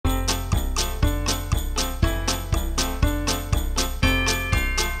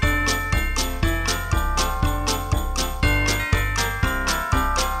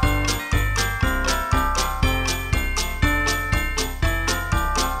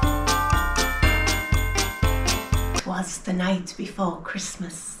as the night before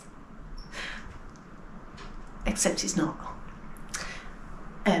Christmas. Except it's not.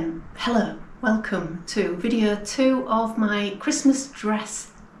 Hello, welcome to video 2 of my Christmas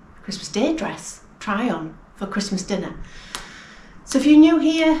Day dress try on for Christmas dinner. So if you're new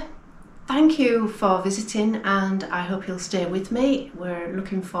here, thank you for visiting and I hope you'll stay with me. We're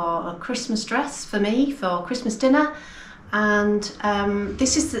looking for a Christmas dress for me for Christmas dinner, and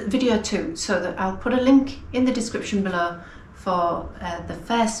this is the video 2, so that I'll put a link in the description below for the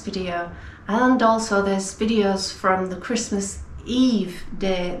first video, and also there's videos from the Christmas Eve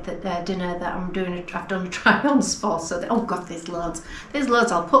day dinner that I've done trials for. So oh god, there's loads.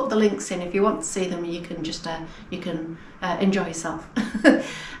 I'll put the links in if you want to see them. You can just enjoy yourself.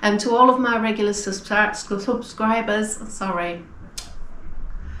 And to all of my regular subscribers, sorry,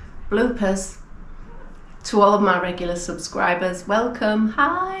 bloopers. To all of my regular subscribers, welcome.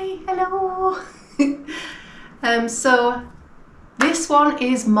 Hi, hello. So this one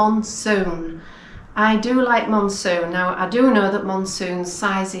is Monsoon. I do like Monsoon. Now I do know that Monsoon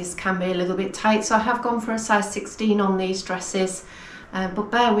sizes can be a little bit tight, so I have gone for a size 16 on these dresses, but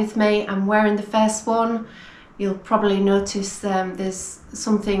bear with me, I'm wearing the first one. You'll probably notice there's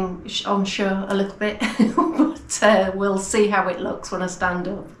something on show a little bit, but we'll see how it looks when I stand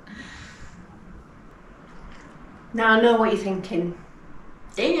up. Now I know what you're thinking.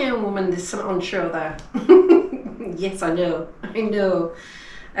 Damn woman, there's something on show there. Yes, I know.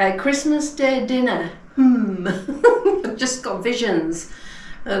 Christmas Day dinner. I've just got visions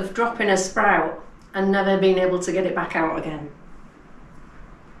of dropping a sprout and never being able to get it back out again.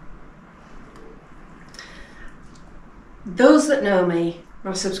 Those that know me,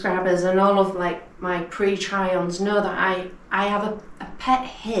 my subscribers and all of my pre-try-ons, know that I have a pet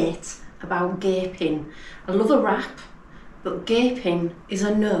hate about gaping. I love a wrap, but gaping is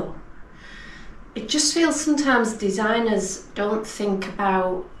a no. It just feels sometimes designers don't think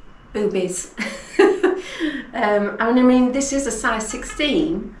about boobies. And I mean, this is a size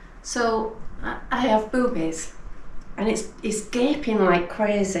 16, so I have boobies, and it's gaping like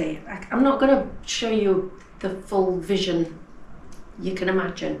crazy. I'm not going to show you the full vision you can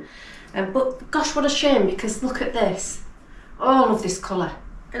imagine, but gosh, what a shame, because look at this. Oh, I love this colour.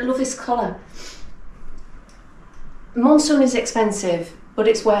 I love this colour. Monsoon is expensive, but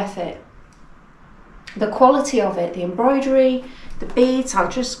it's worth it. The quality of it, the embroidery, the beads. I'll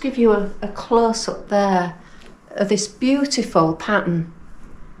just give you a close-up there of this beautiful pattern.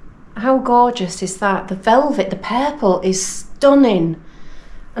 How gorgeous is that? The velvet, the purple is stunning,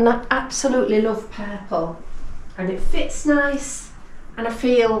 and I absolutely love purple, and it fits nice, and I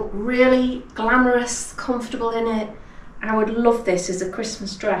feel really glamorous, comfortable in it. I would love this as a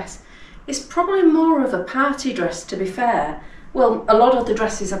Christmas dress. It's probably more of a party dress, to be fair. Well, a lot of the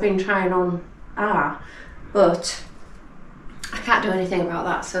dresses I've been trying on are, but I can't do anything about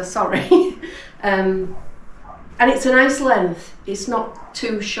that, so sorry. And it's a nice length. It's not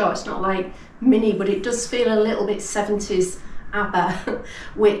too short, it's not like mini, but it does feel a little bit 70s ABBA,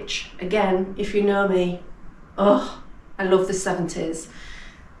 which again, if you know me, oh, I love the 70s.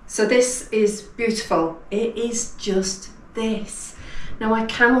 So this is beautiful. It is just this. Now I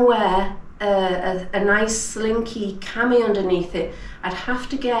can wear a nice slinky cami underneath it. I'd have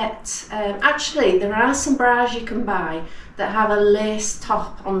to get, actually there are some bras you can buy that have a lace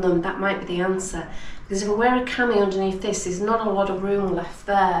top on them. That might be the answer, because if I wear a cami underneath this, there's not a lot of room left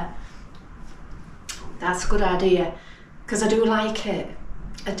there. That's a good idea, because I do like it.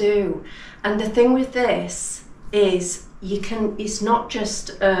 I do. And the thing with this is it's not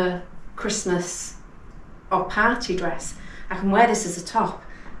just a Christmas or party dress. I can wear this as a top.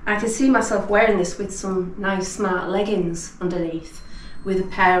 I can see myself wearing this with some nice smart leggings underneath, with a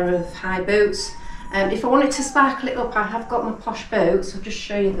pair of high boots. If I wanted to sparkle it up, I have got my posh boots. I'll just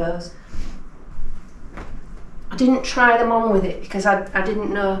show you those. I didn't try them on with it because I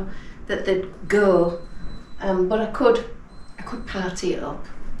didn't know that they'd go, but I could party it up.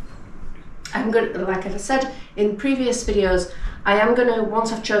 I'm going to, like I said in previous videos, I am going to,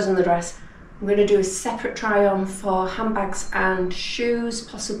 once I've chosen the dress, I'm going to do a separate try on for handbags and shoes,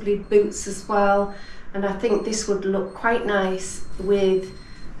 possibly boots as well. And I think this would look quite nice with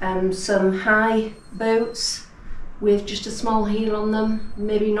some high boots with just a small heel on them.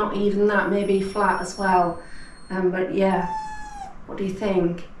 Maybe not even that, maybe flat as well. But yeah, what do you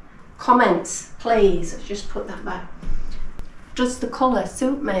think? Comments, please. Let's just put that back. Does the colour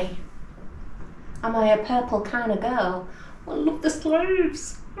suit me? Am I a purple kind of girl? I love the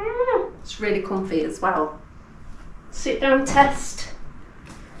sleeves. It's really comfy as well. Sit down test.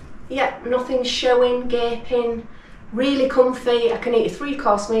 Yeah, nothing showing, gaping. Really comfy. I can eat a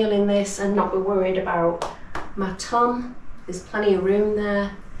 3-course meal in this and not be worried about my tum. There's plenty of room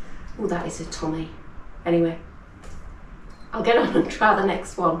there. Oh, that is a tummy. Anyway, I'll get on and try the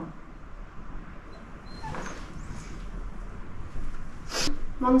next one.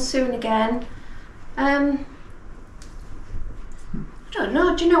 Monsoon again. I don't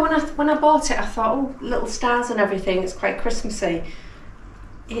know, do you know, when I bought it I thought, oh, little stars and everything, it's quite Christmassy.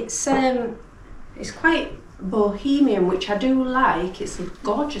 It's quite bohemian, which I do like. It's a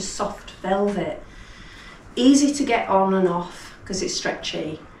gorgeous soft velvet, easy to get on and off because it's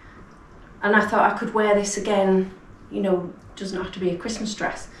stretchy, and I thought I could wear this again, you know, doesn't have to be a Christmas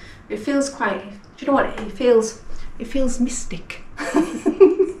dress. It feels quite, do you know what, it feels mystic.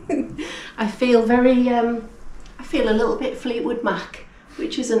 I feel very I feel a little bit Fleetwood Mac,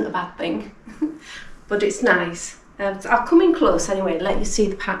 which isn't a bad thing, but it's nice. I'll come in close anyway and let you see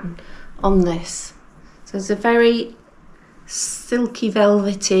the pattern on this. So there's a very silky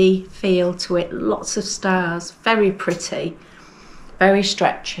velvety feel to it, lots of stars, very pretty, very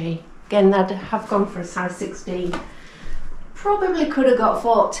stretchy. Again, I'd have gone for a size 16. Probably could have got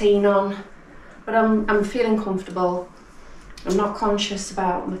 14 on, but I'm feeling comfortable. I'm not conscious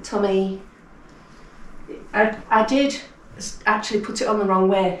about my tummy. I did actually put it on the wrong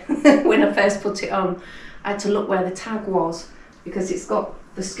way when I first put it on. I had to look where the tag was because it's got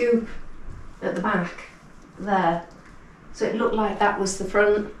the scoop at the back there. So it looked like that was the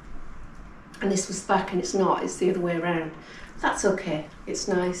front and this was the back, and it's not, it's the other way around. That's okay, it's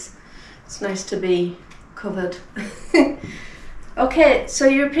nice. It's nice to be covered. Okay, so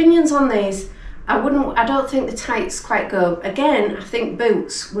your opinions on these. I don't think the tights quite go. Again, I think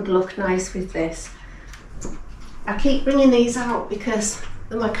boots would look nice with this. I keep bringing these out because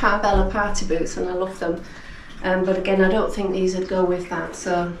they're my Carabella party boots and I love them. But again, I don't think these would go with that,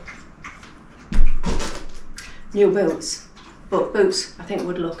 so new boots. But boots, I think,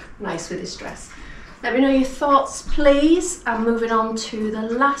 would look nice with this dress. Let me know your thoughts, please. I'm moving on to the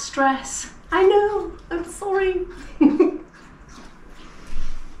last dress. I know, I'm sorry.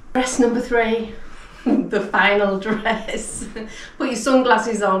 Dress number 3, the final dress. Put your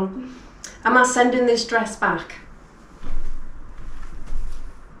sunglasses on. Am I sending this dress back?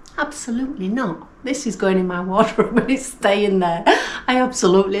 Absolutely not. This is going in my wardrobe and it's staying there. I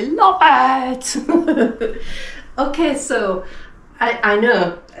absolutely love it. Okay, so I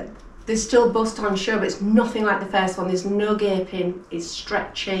know there's still bust on show, but it's nothing like the first one. There's no gaping, it's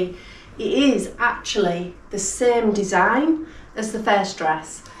stretchy. It is actually the same design as the first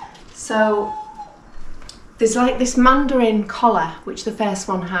dress. So there's like this mandarin collar, which the first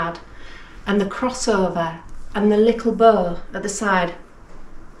one had, and the crossover and the little bow at the side.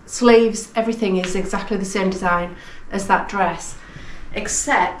 Sleeves, everything is exactly the same design as that dress,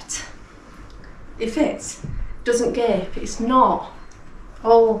 except it fits, doesn't gape, it's not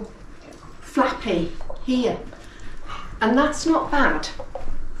all flappy here, and that's not bad.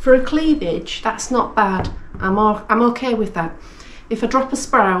 For a cleavage, that's not bad. I'm okay with that. If I drop a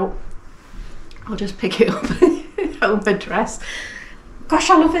sprout, I'll just pick it up over dress. Gosh,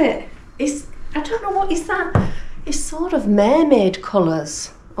 I love it. I don't know, what is that? It's sort of mermaid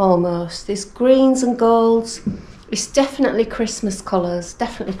colours almost. There's greens and golds. It's definitely Christmas colours,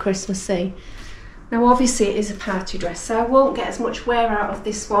 definitely Christmassy. Now obviously it is a party dress, so I won't get as much wear out of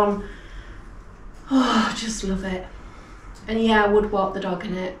this one. Oh, I just love it. And yeah, I would walk the dog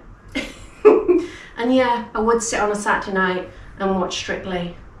in it. And yeah, I would sit on a Saturday night and watch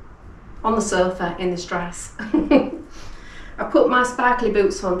Strictly on the sofa in this dress. I put my sparkly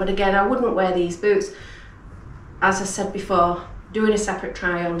boots on, but again, I wouldn't wear these boots. As I said before, doing a separate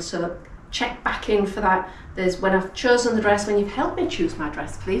try on, so check back in for that. There's when I've chosen the dress, when you've helped me choose my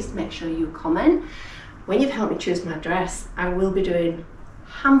dress, please make sure you comment. When you've helped me choose my dress, I will be doing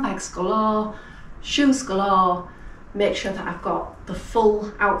handbags galore, shoes galore, make sure that I've got the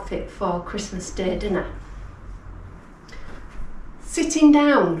full outfit for Christmas Day dinner. Sitting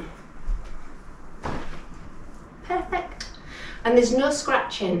down, perfect. And there's no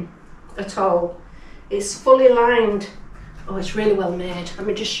scratching at all. It's fully lined. Oh, it's really well made. Let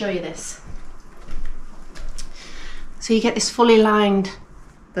me just show you this. So you get this fully lined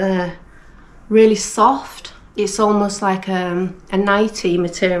there, really soft. It's almost like a nightie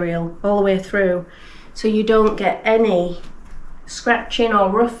material all the way through. So you don't get any scratching or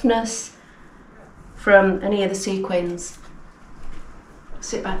roughness from any of the sequins.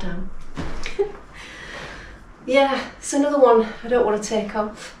 Sit back down. Yeah, it's another one I don't want to take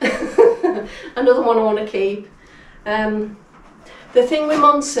off. Another one I want to keep. The thing with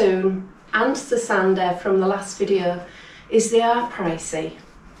Monsoon and the Sander from the last video is they are pricey,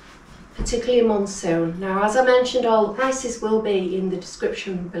 particularly Monsoon. Now, as I mentioned, all the prices will be in the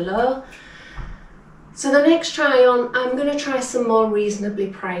description below. So the next try on, I'm going to try some more reasonably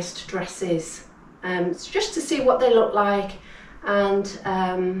priced dresses, just to see what they look like, and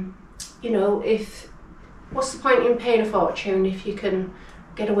you know, what's the point in paying a fortune if you can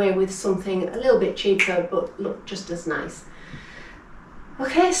get away with something a little bit cheaper but look just as nice.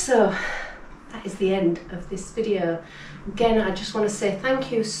 Okay, so that is the end of this video. Again, I just want to say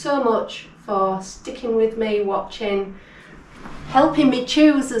thank you so much for sticking with me, watching, helping me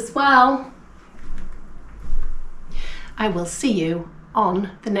choose as well. I will see you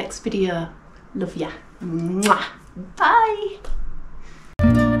on the next video. Love ya. Mwah. Bye.